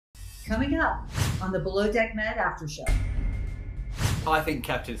coming up on the Below Deck Med After Show. I think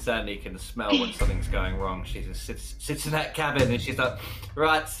Captain Sandy can smell when something's going wrong. She just sits in that cabin and she's like,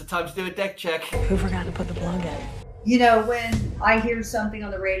 right, it's the time to do a deck check. Who forgot to put the plug in? You know, when I hear something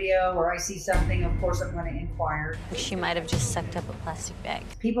on the radio or I see something, of course I'm going to inquire. She might have just sucked up a plastic bag.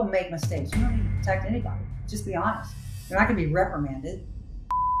 People make mistakes. You don't need to protect anybody. Just be honest. You're not going to be reprimanded.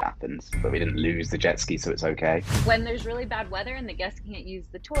 Happens, but we didn't lose the jet ski, so it's okay. When there's really bad weather and the guests can't use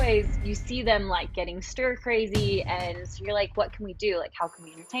the toys, you see them like getting stir crazy, and so you're like, what can we do? Like, how can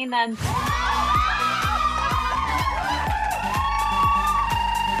we entertain them?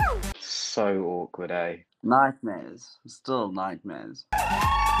 So awkward, eh? Nightmares. Still nightmares.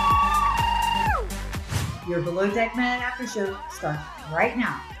 Your Below Deck Med After Show starts right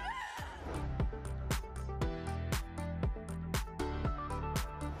now.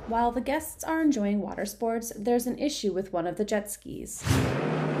 While the guests are enjoying water sports, there's an issue with one of the jet skis.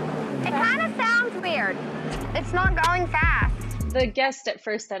 It kind of sounds weird. It's not going fast. The guest at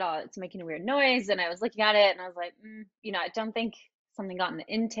first said, oh, it's making a weird noise, and I was looking at it and I was like, I don't think something got in the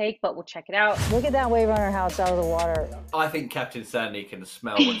intake, but we'll check it out. Look at that wave runner, how it's out of the water. I think Captain Sandy can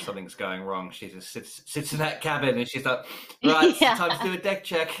smell when something's going wrong. She just sits in that cabin and she's like, right, it's the time to do a deck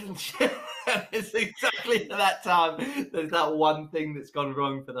check. And it's exactly at that time there's that one thing that's gone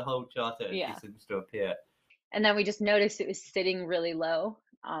wrong for the whole charter. Yeah. She seems to appear. And then we just noticed it was sitting really low.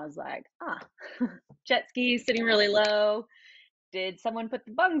 I was like, jet ski sitting really low. Did someone put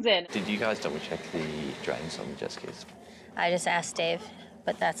the bungs in? Did you guys double check the drains on the jet skis? I just asked Dave,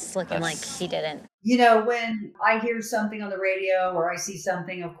 but that's looking like he didn't. You know, when I hear something on the radio or I see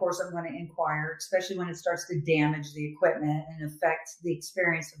something, of course I'm going to inquire, especially when it starts to damage the equipment and affect the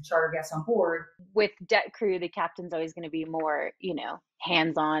experience of charter guests on board. With deck crew, the captain's always going to be more,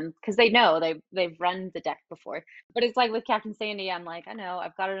 hands-on, because they know they've run the deck before. But it's like with Captain Sandy, I'm like, I know,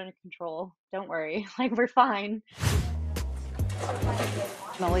 I've got it under control. Don't worry, like, we're fine.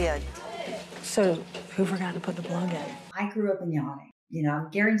 Malia, so who forgot to put the plug in? I grew up in yachting. I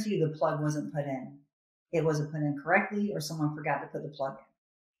guarantee you the plug wasn't put in. It wasn't put in correctly, or someone forgot to put the plug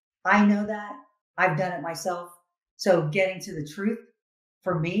in. I know that. I've done it myself. So getting to the truth,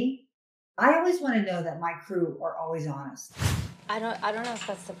 for me, I always want to know that my crew are always honest. I don't know if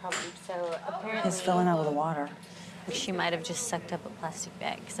that's the problem. So apparently It's filling out with the water. she might have just sucked up a plastic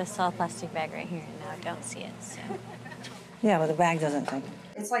bag, because I saw a plastic bag right here and now I don't see it. So Yeah, but the bag doesn't think.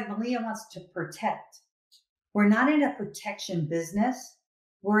 It's like Malia wants to protect. We're not in a protection business.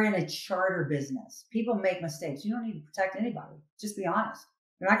 We're in a charter business. People make mistakes. You don't need to protect anybody. Just be honest.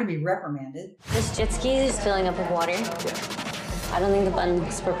 You're not going to be reprimanded. this jet ski is filling up with water. I don't think the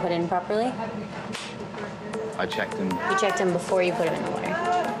bungs were put in properly. I checked them. You checked them before you put them in the water.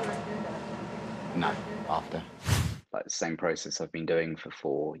 No, after. Like the same process I've been doing for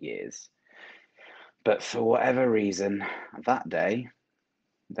 4 years. But for whatever reason, that day,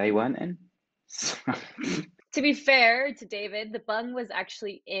 they weren't in. To be fair to David, the bung was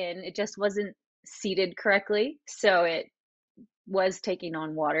actually in. It just wasn't seated correctly, so it was taking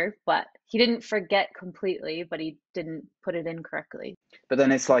on water, but he didn't forget completely, but he didn't put it in correctly. But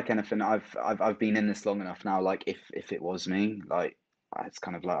then it's like anything. I've been in this long enough now. Like if it was me, like it's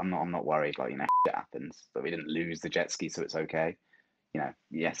kind of like I'm not worried. Like shit happens, but we didn't lose the jet ski, so it's okay.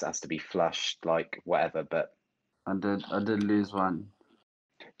 Yes, it has to be flushed, like whatever. But I did lose one.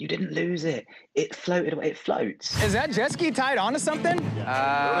 you didn't lose it. It floated away. It floats. Is that jet ski tied onto something?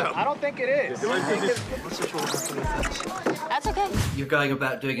 I don't think it is. That's okay. You're going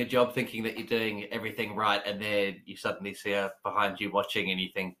about doing a job thinking that you're doing everything right, and then you suddenly see her behind you watching, and you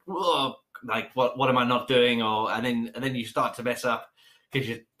think, "Whoa, like what am I not doing?" And then you start to mess up because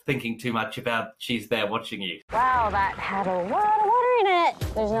you're thinking too much about she's there watching you. Wow, that had a lot of water in it.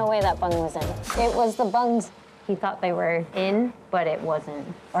 There's no way that bung was in. It was the bungs. He thought they were in, but it wasn't.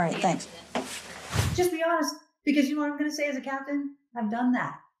 All right, thanks. Just be honest, because you know what I'm going to say as a captain? I've done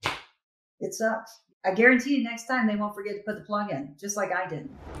that. It sucks. I guarantee you next time they won't forget to put the plug in, just like I did.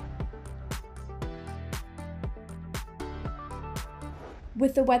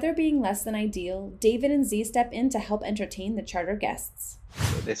 With the weather being less than ideal, David and Zee step in to help entertain the charter guests.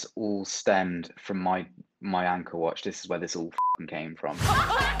 This all stemmed from my anchor watch. This is where this all came from.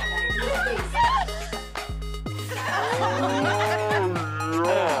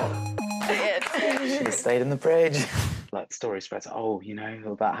 Should have stayed in the bridge. Like the story spreads. Oh,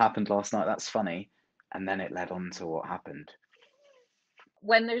 that happened last night. That's funny. And then it led on to what happened.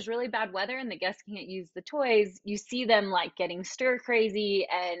 When there's really bad weather and the guests can't use the toys, you see them like getting stir crazy,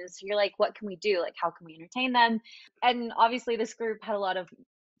 and so you're like, what can we do? Like, how can we entertain them? And obviously this group had a lot of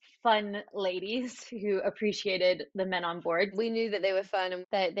fun ladies who appreciated the men on board. We knew that they were fun and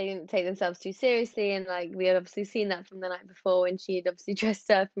that they didn't take themselves too seriously, and like we had obviously seen that from the night before when she had obviously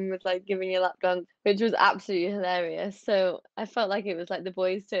dressed up and was like giving a lap dance, which was absolutely hilarious. So I felt like it was like the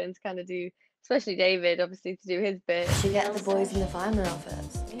boys' turn to kind of do, especially David, obviously, to do his bit. Should get the boys in the fireman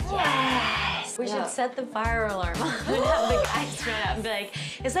outfits. Yes! We should set the fire alarm on and have the guys run out and be like,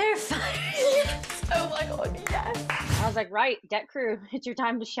 is there a fire? Oh my god, yes. I was like, right, deck crew, it's your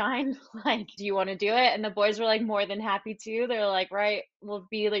time to shine. Like, do you want to do it? And the boys were like more than happy to. They're like, right, we'll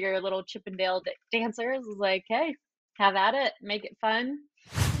be like your little Chippendale dancers. I was like, hey, have at it, make it fun.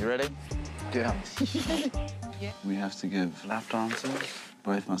 You ready? Yeah. We have to give lap dances,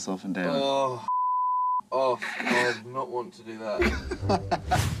 both myself and David. Oh, I do not want to do that.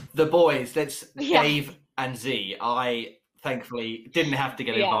 The boys, that's Dave and Zee. I thankfully didn't have to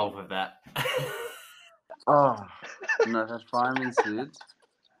get involved with that. Oh, no, that finally suits.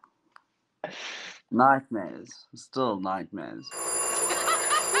 Nightmares. Still nightmares.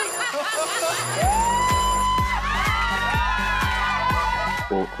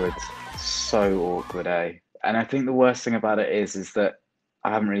 Awkward. So awkward, eh? And I think the worst thing about it is that I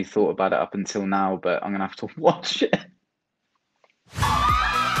haven't really thought about it up until now, but I'm going to have to watch it.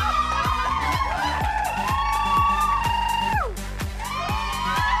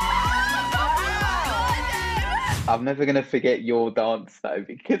 I'm never going to forget your dance, though,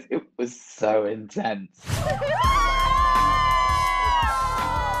 because it was so intense.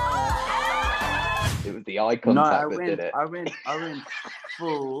 It was the eye contact that did it. I went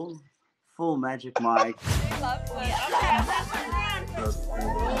full Magic Mike.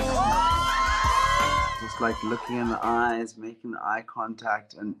 Just like looking in the eyes, making the eye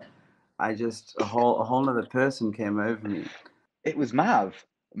contact, and I just a whole other person came over me. It was Mav.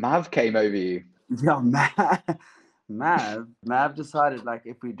 Mav came over you. Yeah, Mav decided, like,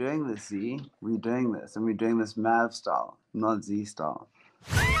 if we're doing this, Zee, we're doing this, and we're doing this Mav style, not Zee style.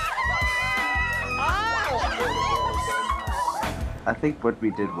 I think what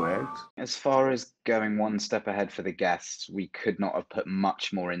we did worked. As far as going one step ahead for the guests, we could not have put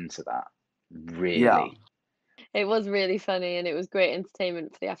much more into that, really. Yeah. It was really funny and it was great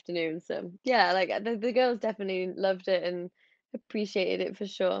entertainment for the afternoon. So yeah, like the girls definitely loved it and appreciated it for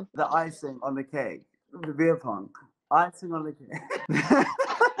sure. The icing on the cake, the beer pong, icing on the cake.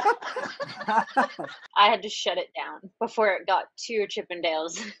 I had to shut it down before it got too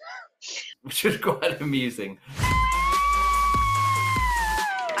Chippendales. Which was quite amusing.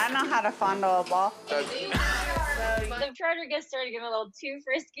 I know how to fondle a ball. The charter guests started getting a little too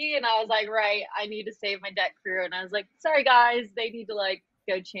frisky, and I was like, right, I need to save my deck crew. And I was like, sorry guys, they need to like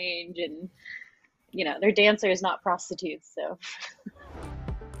go change, and you know, they're dancers, not prostitutes, so.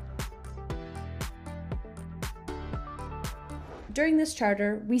 During this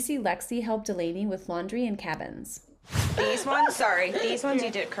charter, we see Lexi help Delaney with laundry and cabins. These ones, sorry, these ones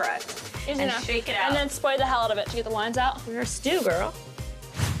you did correct. Easy enough. Shake it out. And then spray the hell out of it to get the lines out. You're a stew, girl.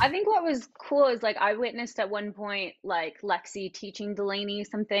 I think what was cool is like I witnessed at one point like Lexi teaching Delaney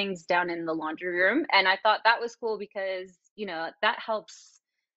some things down in the laundry room, and I thought that was cool because, you know, that helps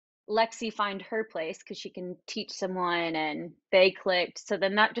Lexi find her place because she can teach someone and they clicked. So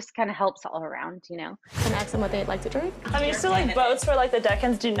then that just kind of helps all around, you know. And ask them what they'd like to drink. I'm used to like boats where like the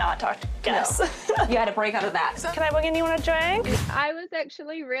deckhands do not talk to guests. No. You had to break out of that. Can I bring anyone a drink? I was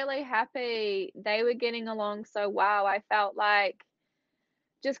actually really happy they were getting along so well. I felt like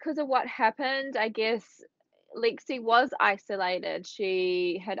just because of what happened, I guess Lexi was isolated.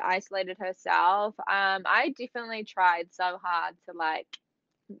 She had isolated herself. I definitely tried so hard to like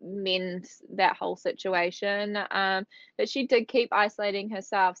mend that whole situation, but she did keep isolating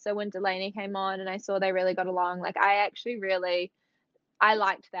herself. So when Delaney came on and I saw they really got along, like I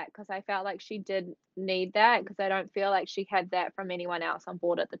liked that because I felt like she did need that because I don't feel like she had that from anyone else on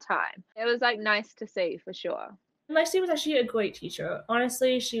board at the time. It was like nice to see for sure. Lexi was actually a great teacher.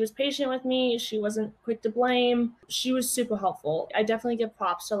 Honestly, she was patient with me. She wasn't quick to blame. She was super helpful. I definitely give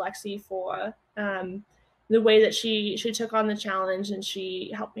props to Lexi for the way that she took on the challenge and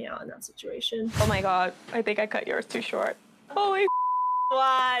she helped me out in that situation. Oh my god, I think I cut yours too short. Holy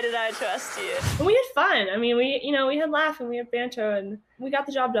why did I trust you? And we had fun. I mean, we had laugh and we had banter and we got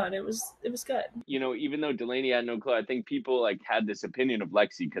the job done. It was good. You know, even though Delaney had no clue, I think people like had this opinion of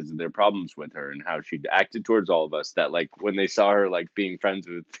Lexi because of their problems with her and how she acted towards all of us, that like when they saw her like being friends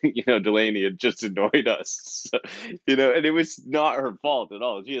with, you know, Delaney, it just annoyed us. So, you know, and it was not her fault at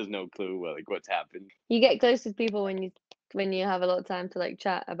all. She has no clue like what's happened. You get close with people when you have a lot of time to like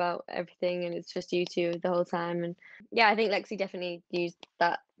chat about everything and it's just you two the whole time. And yeah, I think Lexi definitely used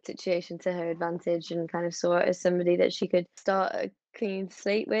that situation to her advantage and kind of saw it as somebody that she could start a clean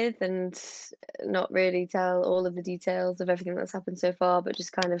slate with and not really tell all of the details of everything that's happened so far, but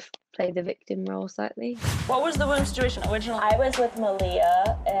just kind of play the victim role slightly. What was the wound situation originally? I was with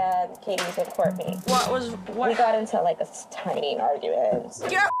Malia and Katie was with Courtney. We got into like a tiny argument.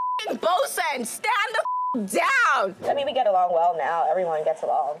 You're a bosun! Stand the down! I mean, we get along well now. Everyone gets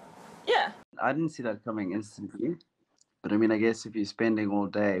along. Yeah. I didn't see that coming instantly. But I mean, I guess if you're spending all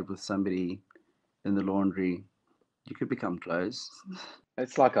day with somebody in the laundry, you could become close.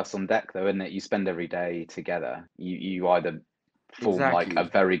 It's like us on deck, though, isn't it? You spend every day together. You either form like a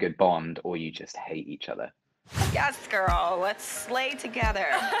very good bond, or you just hate each other. Yes, girl. Let's slay together.